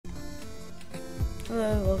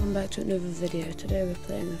Hello, welcome back to another video. Today we're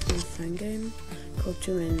playing a Fnaf game called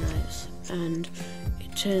Too Many Nights, and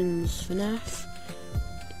it turns Fnaf,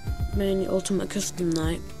 mainly Ultimate Custom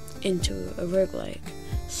Night, into a roguelike.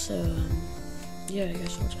 So, yeah, I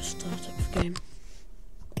guess I'll just start up the game.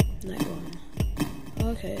 Night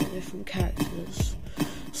 1. Okay, different characters.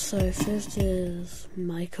 So, first is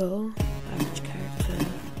Michael, average character,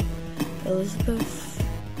 Elizabeth,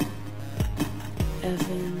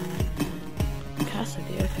 Evan,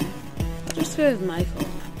 Cassidy. Okay, I'll just go with Michael.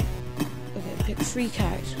 Okay, pick 3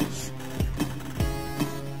 characters.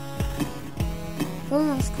 Oh,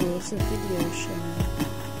 that's cool. It's a video showing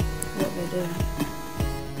what they're doing.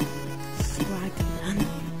 Swag, man.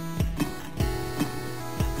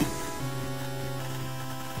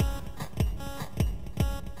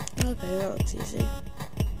 Okay, that looks easy.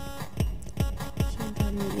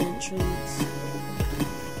 Sometime in the entrance.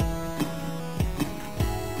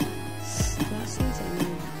 That's something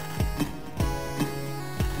new.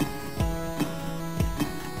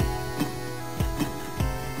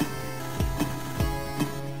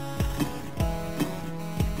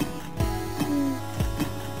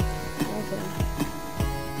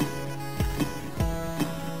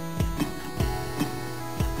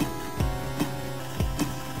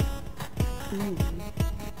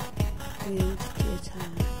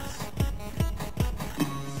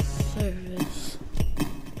 Service.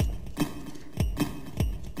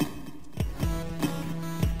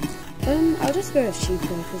 I'll just go with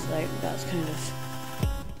cheaper because that's kind of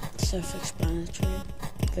self-explanatory.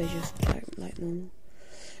 They just like normal.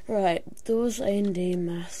 Right, doors A and D,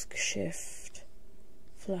 mask, shift,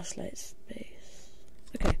 flashlight, space.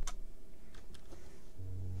 Okay.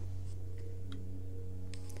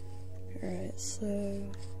 Alright,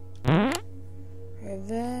 so right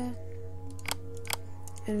there,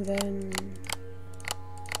 and then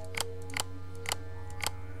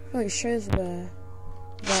it shows where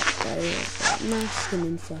that guy is, that mask and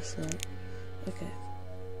then flashlight. Okay.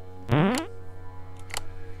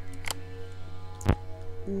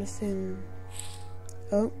 Nothing.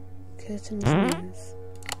 Oh, curtains move.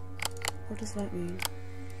 What does that mean?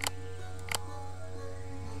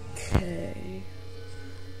 Okay.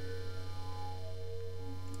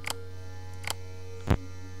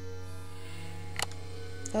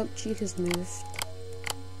 Oh, Chica's moved.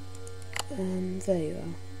 There you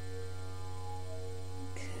are.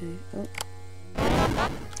 Okay,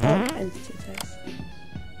 oh, entity text.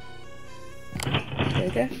 There we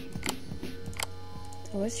go.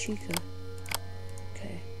 Oh, where's Chica?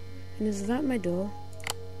 Okay. And is that my door?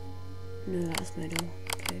 No, that's my door.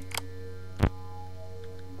 Okay.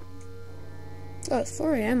 Oh, it's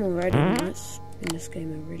 4 AM already. Nights in this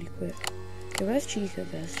game are really quick. Okay, where's Chica?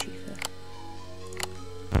 There's Chica.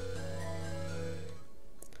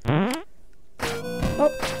 Oh,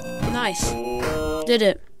 nice. Did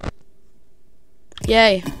it.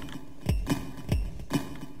 Yay.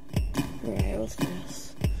 Right, what's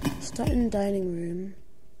this? Start in the dining room.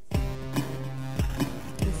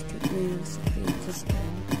 After it moves, read to spin.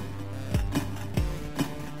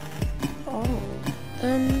 Oh, I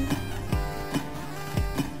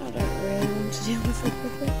don't really want to deal with it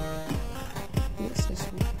with it. What's this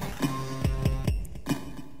one?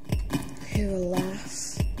 Hear a laugh.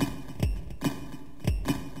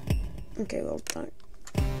 Okay, well done.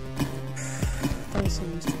 That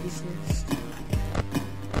sounds easiest.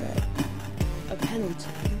 Right. A penalty.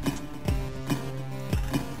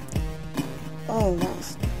 Oh,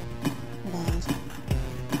 that's bad.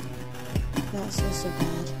 That's also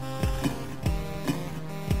bad.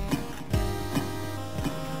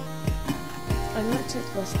 I might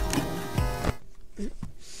take less power.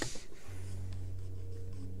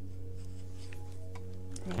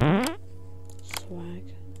 Right. Swag.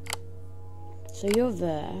 So you're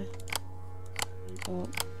there. Oh.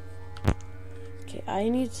 Okay, I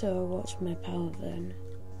need to watch my power then.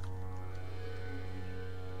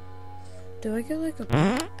 Do I get like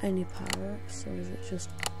any power ups, or is it just...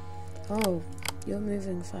 Oh, you're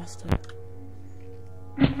moving faster.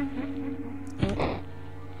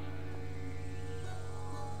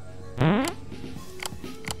 Oh.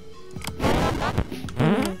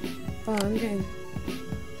 Oh, I'm getting...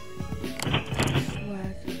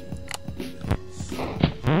 swag.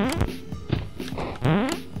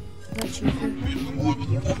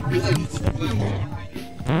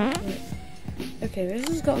 Okay, this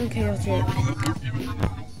has gotten chaotic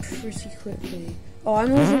pretty quickly. Oh,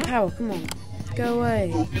 I'm losing power, come on. Go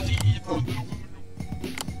away.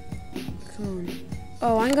 Come on.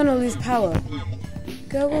 Oh, I'm gonna lose power.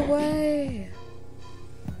 Go away.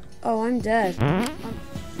 Oh, I'm dead.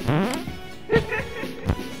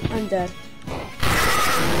 I'm dead.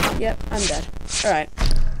 Yep, I'm dead. Alright.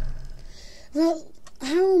 Well,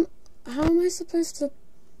 how am I supposed to...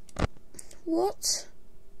 What?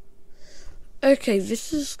 Okay,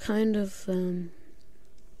 this is kind of,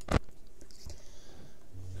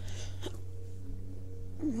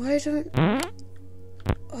 why don't...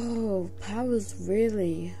 Oh, power's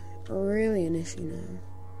really an issue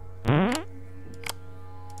now.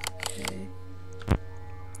 Okay.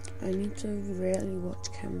 I need to really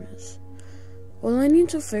watch cameras. All I need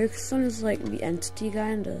to focus on is, like, the entity guy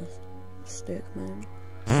and the Stokeman.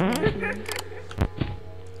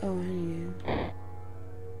 Oh, and you.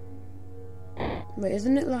 Wait,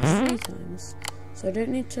 isn't it last 3 times? So I don't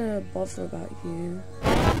need to bother about you.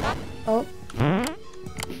 Oh.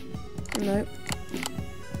 Nope.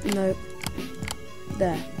 Nope.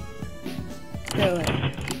 There. Go away.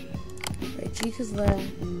 Wait, Chica's there.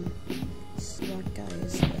 And Swag guy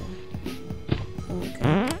is there.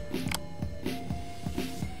 Okay.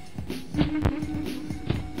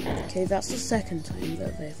 Okay, that's the second time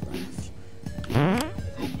that they've left.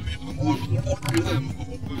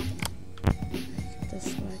 This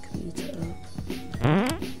way I can eat it up.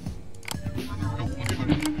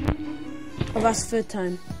 Oh, that's the 3rd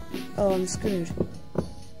time. Oh, I'm screwed.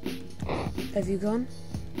 Have you gone?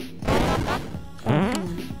 Oh, come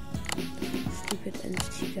on. Stupid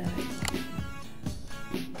entity guys.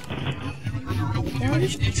 Why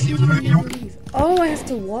did you leave? Oh, I have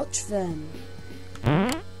to watch them.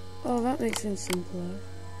 Oh, that makes things simpler.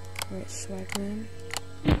 Right, Swagman.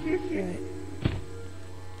 Right.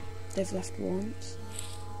 They've left once.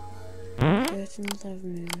 Curtains have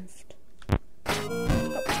moved.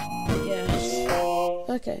 Oh, yes.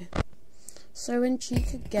 Okay. So when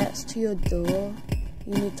Chica gets to your door,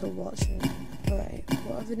 you need to watch her. Alright,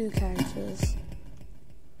 what are the new characters?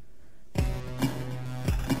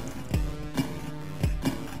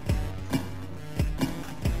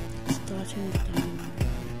 Starting with Dynamite.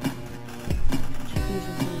 Who's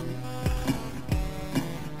the one?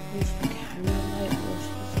 Who's the camera light?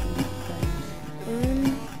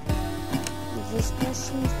 This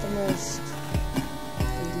person's the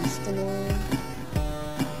least annoying.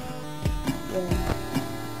 Yeah.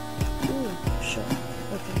 Ooh, sure.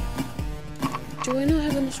 Okay. Do I not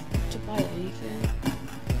have enough to buy anything?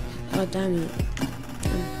 Oh, damn it.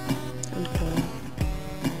 I'm poor.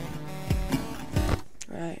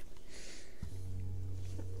 Right.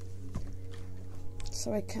 So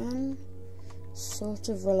I can sort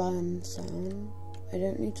of rely on sound. I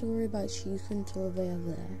don't need to worry about Chica until they are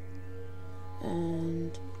there.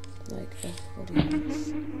 And, like, everybody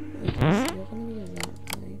else. Okay, so you're gonna be that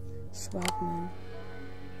way. Swagman.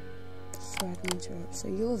 Swagman's up. So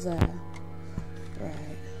you're there.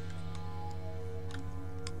 Right.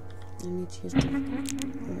 I need to use the...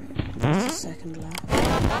 Right, that's the second lap.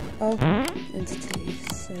 Oh, entity.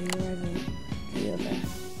 So you're over... You're there.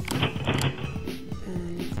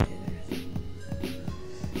 And you're there.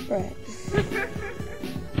 Right.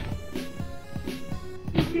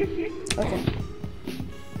 Okay.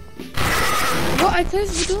 What? I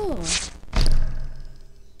closed the door.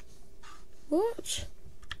 What?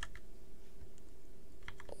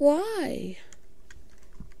 Why?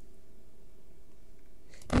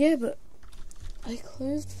 Yeah, but I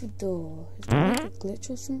closed the door. Is there like a glitch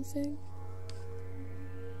or something?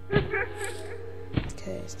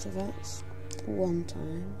 Okay, so that's 1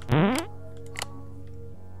 time.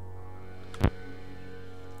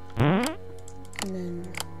 And then,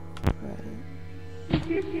 right,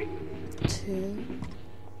 2.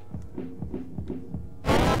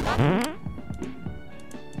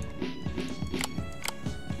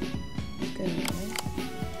 Go away.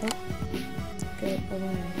 Oh, go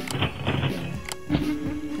away. Yeah.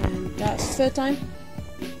 And that's 3rd time.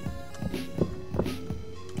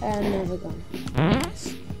 And now they're gone. Nice.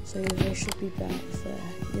 So they should be back there.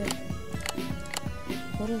 Yep.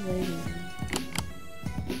 What are they doing?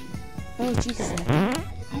 Oh, Chica's there.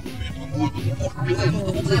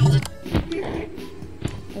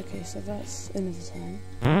 Okay, so that's another time.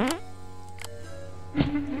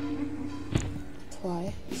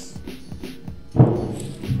 Twice.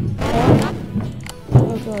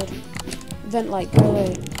 Oh god. Vent light, go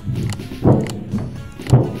away.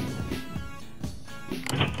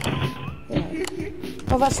 Right.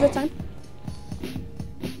 Oh, that's the time?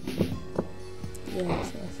 Yeah, that's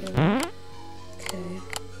what I thought. Okay.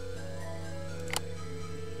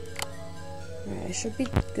 Right, I should be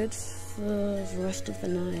good for the rest of the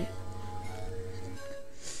night.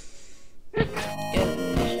 Yeah.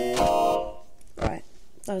 Right,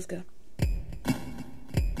 let's go.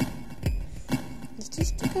 Is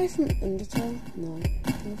this the guy from Undertale? No,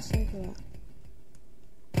 it looks like that.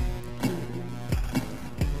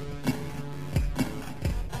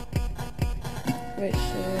 Right, so...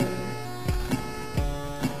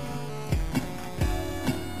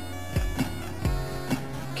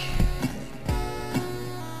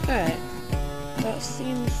 Alright, that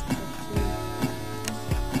seems pretty...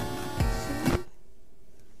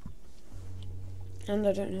 And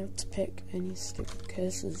I don't have to pick any stupid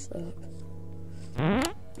curses up.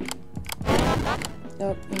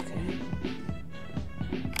 Oh, okay.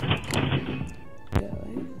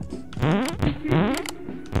 Going.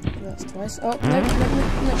 That's twice. Oh, no,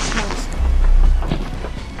 mask.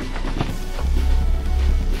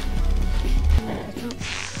 I can't.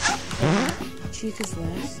 Cheek is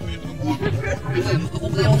there, so...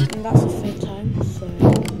 and that's the third time, so...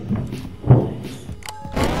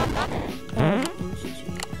 Nice.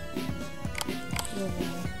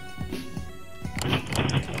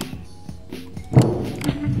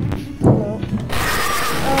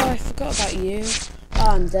 Oh, I forgot about you. Oh,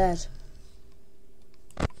 I'm dead.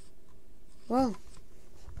 Well,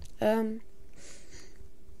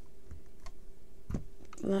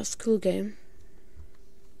 that's a cool game.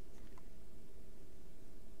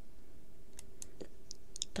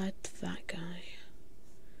 Died to that guy.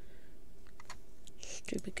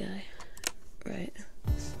 Stupid guy. Right.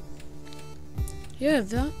 Yeah,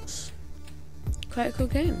 that's quite a cool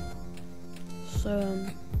game. So,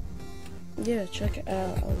 yeah, check it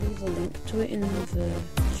out. I'll leave a link to it in the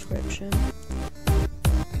description.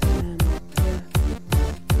 Yeah.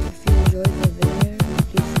 If you enjoyed the video,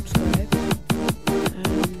 please subscribe.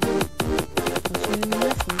 And I'll see you in the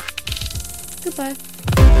next one. Goodbye.